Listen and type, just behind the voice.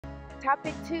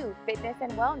Topic 2, fitness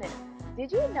and wellness.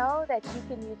 Did you know that you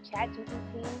can use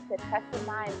ChatGPT to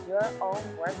customize your own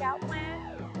workout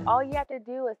plan? All you have to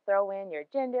do is throw in your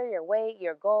gender, your weight,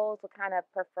 your goals, what kind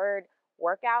of preferred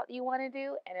workout you want to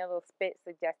do, and it'll spit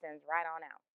suggestions right on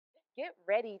out. Get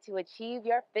ready to achieve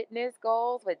your fitness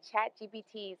goals with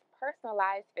ChatGPT's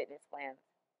personalized fitness plans.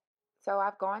 So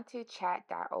I've gone to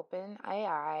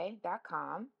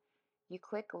chat.openai.com. You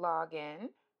click login.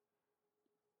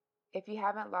 If you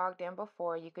haven't logged in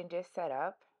before, you can just set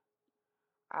up.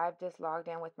 I've just logged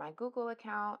in with my Google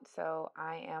account, so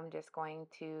I am just going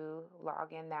to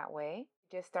log in that way.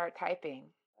 Just start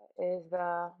typing. What is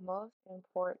the most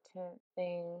important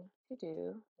thing to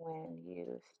do when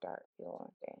you start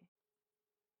your day?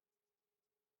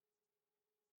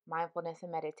 Mindfulness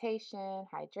and meditation,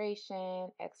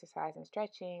 hydration, exercise and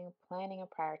stretching, planning and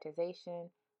prioritization,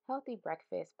 healthy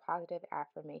breakfast, positive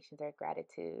affirmations or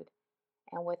gratitude.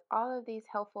 And with all of these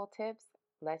helpful tips,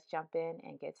 let's jump in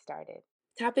and get started.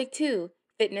 Topic 2,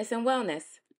 fitness and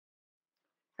wellness.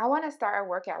 I want to start a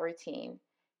workout routine.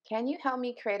 Can you help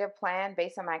me create a plan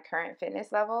based on my current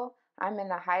fitness level? I'm in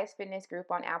the highest fitness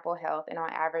group on Apple Health and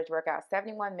on average work out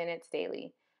 71 minutes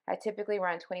daily. I typically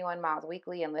run 21 miles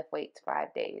weekly and lift weights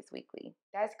 5 days weekly.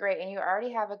 That's great, and you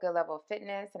already have a good level of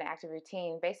fitness and active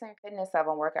routine. Based on your fitness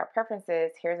level and workout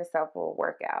preferences, here's a simple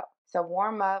workout. So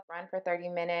warm up, run for 30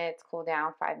 minutes, cool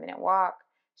down, 5-minute walk,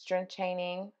 strength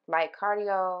training, light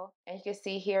cardio, and you can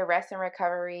see here rest and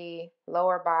recovery,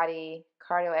 lower body,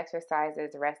 cardio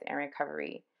exercises, rest and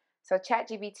recovery. So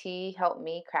ChatGPT helped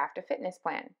me craft a fitness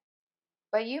plan.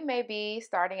 But you may be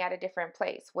starting at a different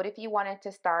place. What if you wanted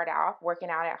to start off working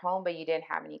out at home but you didn't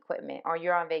have any equipment or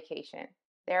you're on vacation?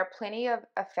 There are plenty of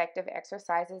effective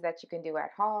exercises that you can do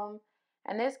at home,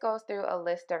 and this goes through a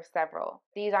list of several.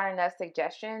 These aren't enough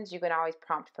suggestions, you can always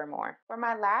prompt for more. For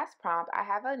my last prompt, I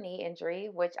have a knee injury,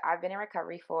 which I've been in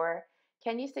recovery for.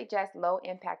 Can you suggest low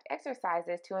impact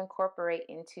exercises to incorporate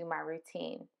into my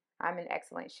routine? I'm in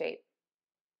excellent shape.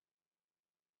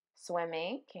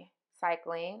 Swimming,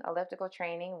 cycling, elliptical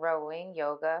training, rowing,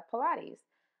 yoga, Pilates.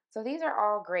 So these are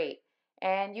all great.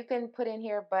 And you can put in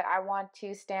here, but I want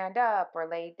to stand up or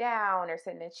lay down or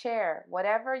sit in a chair.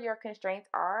 Whatever your constraints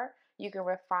are, you can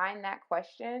refine that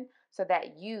question so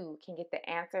that you can get the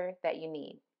answer that you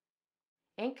need.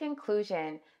 In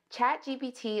conclusion,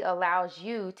 ChatGPT allows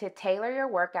you to tailor your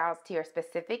workouts to your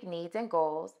specific needs and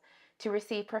goals, to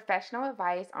receive professional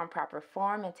advice on proper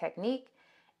form and technique,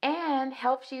 and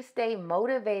helps you stay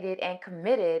motivated and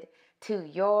committed to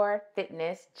your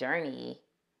fitness journey.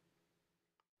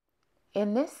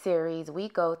 In this series, we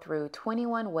go through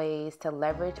 21 ways to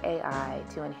leverage AI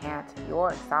to enhance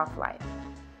your soft life.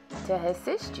 To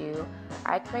assist you,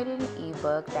 I created an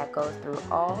ebook that goes through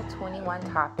all 21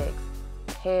 topics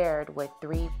paired with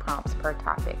 3 prompts per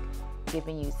topic,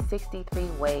 giving you 63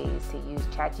 ways to use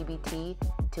ChatGPT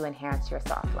to enhance your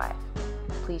soft life.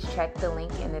 Please check the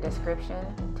link in the description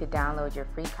to download your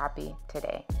free copy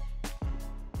today.